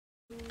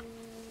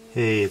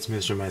Hey, it's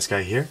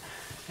MisterMiceGuy here,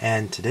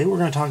 and today we're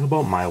going to talk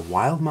about my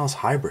wild mouse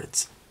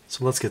hybrids.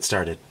 So let's get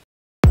started.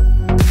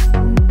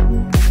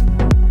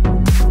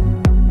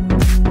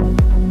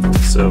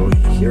 So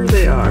here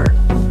they are,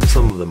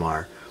 some of them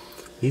are.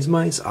 These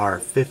mice are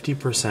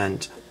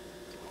 50%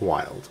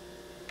 wild.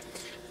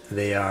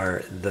 They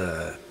are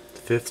the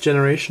 5th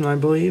generation, I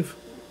believe.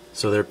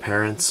 So their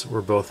parents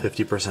were both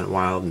 50%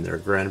 wild, and their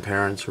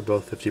grandparents were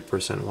both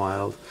 50%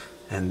 wild,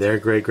 and their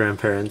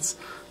great-grandparents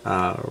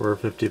were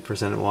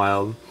 50%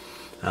 wild.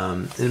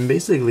 And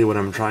basically what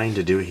I'm trying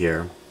to do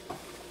here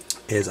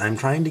is I'm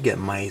trying to get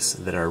mice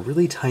that are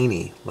really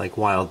tiny, like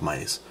wild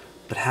mice,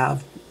 but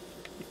have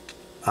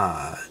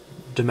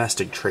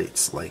domestic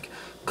traits like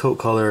coat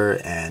color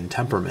and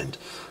temperament,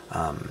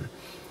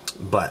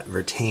 but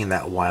retain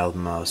that wild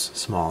mouse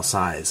small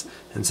size.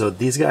 And so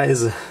these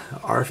guys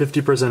are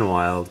 50%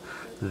 wild.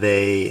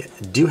 They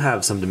do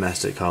have some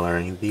domestic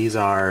coloring. These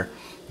are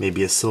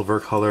maybe a silver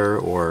color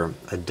or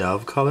a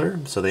dove color,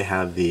 so they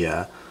have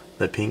the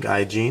pink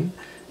eye gene.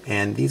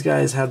 And these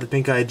guys have the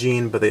pink eye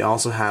gene, but they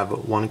also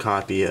have one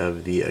copy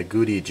of the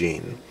agouti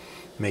gene,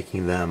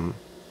 making them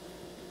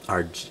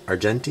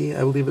Argenti, I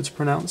believe it's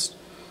pronounced.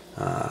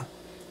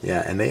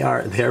 Yeah, and they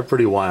are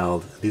pretty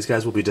wild. These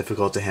guys will be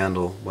difficult to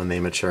handle when they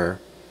mature.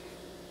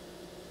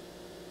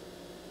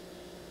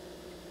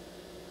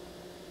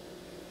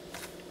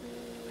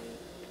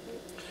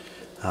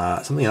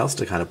 Something else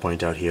to kind of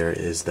point out here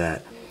is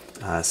that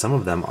some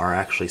of them are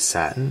actually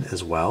satin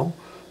as well.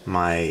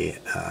 My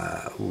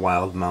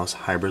wild mouse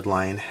hybrid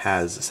line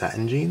has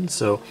satin genes,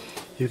 so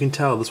you can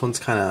tell this one's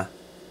kind of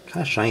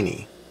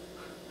shiny.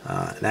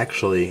 And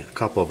actually, a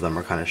couple of them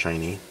are kind of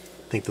shiny.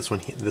 I think this one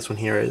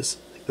here is.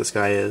 I think this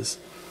guy is.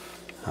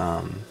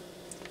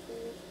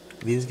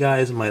 These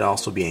guys might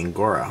also be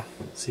Angora.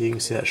 See, you can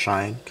see that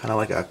shine, kind of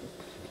like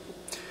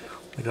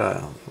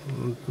a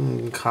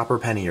copper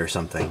penny or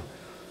something.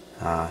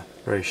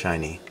 Very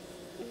shiny.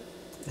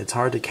 It's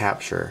hard to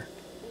capture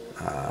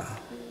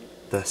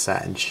the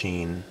satin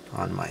sheen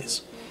on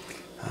mice.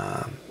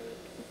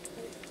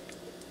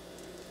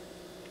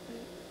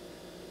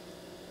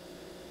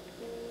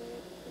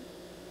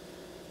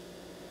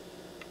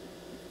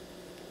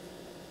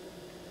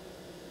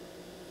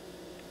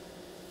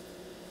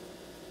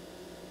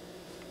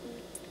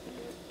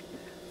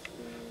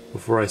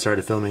 Before I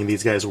started filming,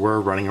 these guys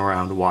were running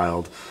around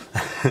wild.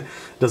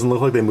 Doesn't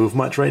look like they move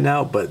much right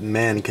now, but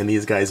man, can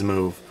these guys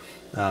move.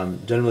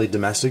 Generally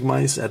domestic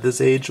mice at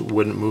this age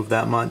wouldn't move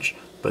that much,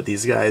 but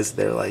these guys,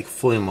 they're like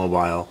fully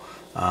mobile.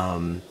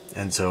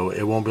 And so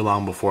it won't be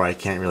long before I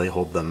can't really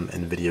hold them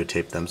and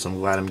videotape them, so I'm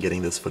glad I'm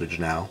getting this footage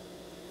now.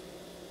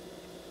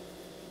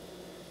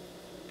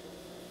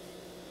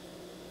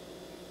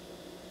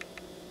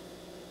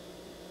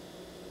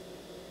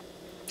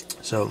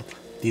 So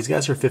these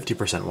guys are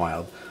 50%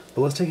 wild,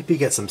 but let's take a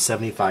peek at some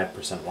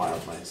 75%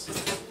 wild mice.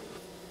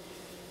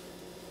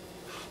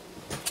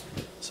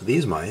 So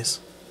these mice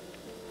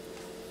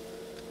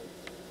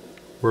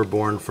were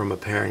born from a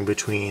pairing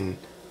between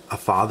a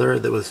father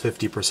that was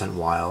 50%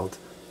 wild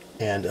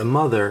and a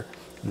mother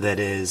that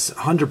is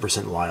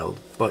 100% wild,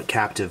 but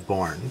captive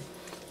born.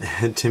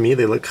 And to me,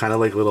 they look kind of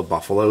like little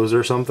buffaloes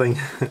or something.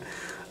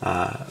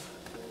 Yeah,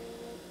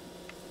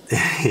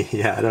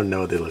 I don't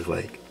know what they look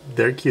like.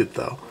 They're cute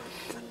though.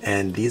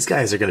 And these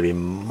guys are going to be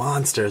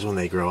monsters when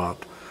they grow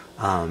up.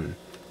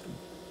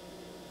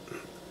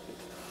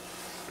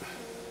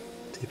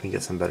 See if we can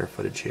get some better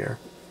footage here.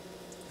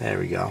 There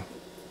we go.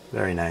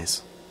 Very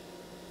nice.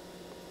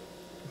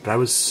 But I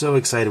was so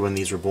excited when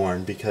these were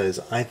born because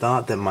I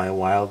thought that my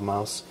wild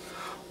mouse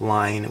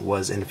line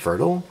was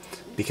infertile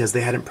because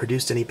they hadn't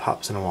produced any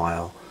pups in a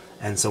while.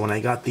 And so when I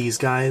got these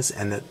guys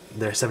and that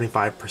they're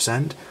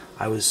 75%,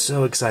 I was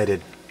so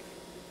excited.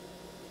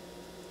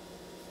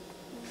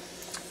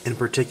 In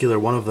particular,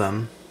 one of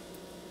them,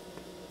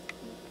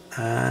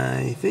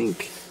 I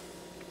think,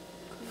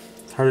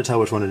 it's hard to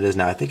tell which one it is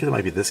now. I think it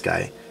might be this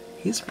guy.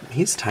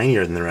 He's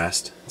tinier than the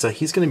rest, so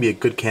he's going to be a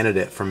good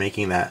candidate for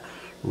making that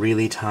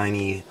really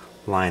tiny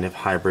line of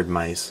hybrid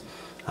mice.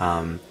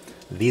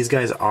 These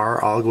guys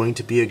are all going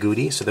to be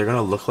agouti, so they're going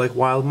to look like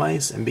wild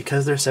mice, and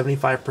because they're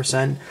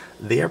 75%,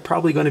 they are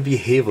probably going to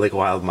behave like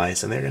wild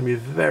mice, and they're going to be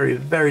very,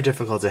 very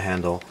difficult to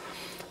handle.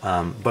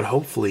 But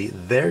hopefully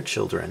their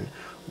children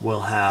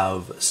will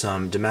have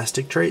some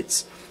domestic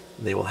traits.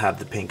 They will have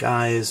the pink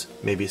eyes,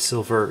 maybe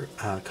silver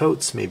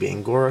coats, maybe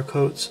Angora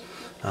coats,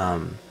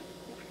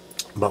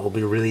 but will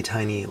be really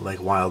tiny like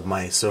wild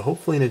mice. So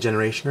hopefully in a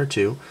generation or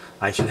two,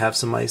 I should have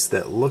some mice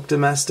that look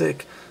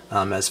domestic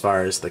as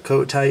far as the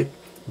coat type,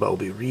 but will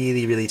be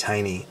really, really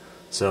tiny.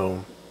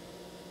 So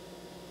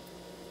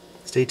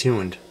stay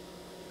tuned,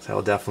 because I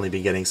will definitely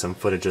be getting some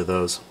footage of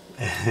those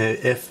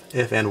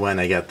if and when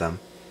I get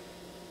them.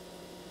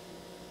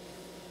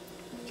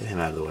 Get him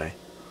out of the way.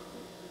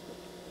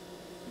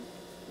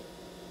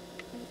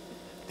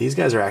 These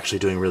guys are actually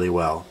doing really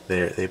well.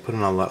 They put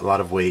on a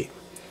lot of weight.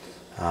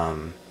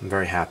 I'm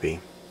very happy.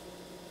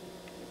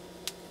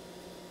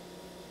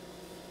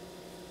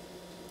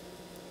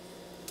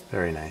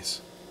 Very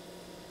nice.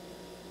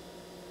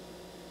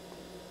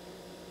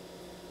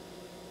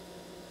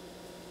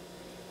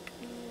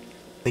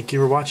 Thank you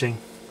for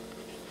watching.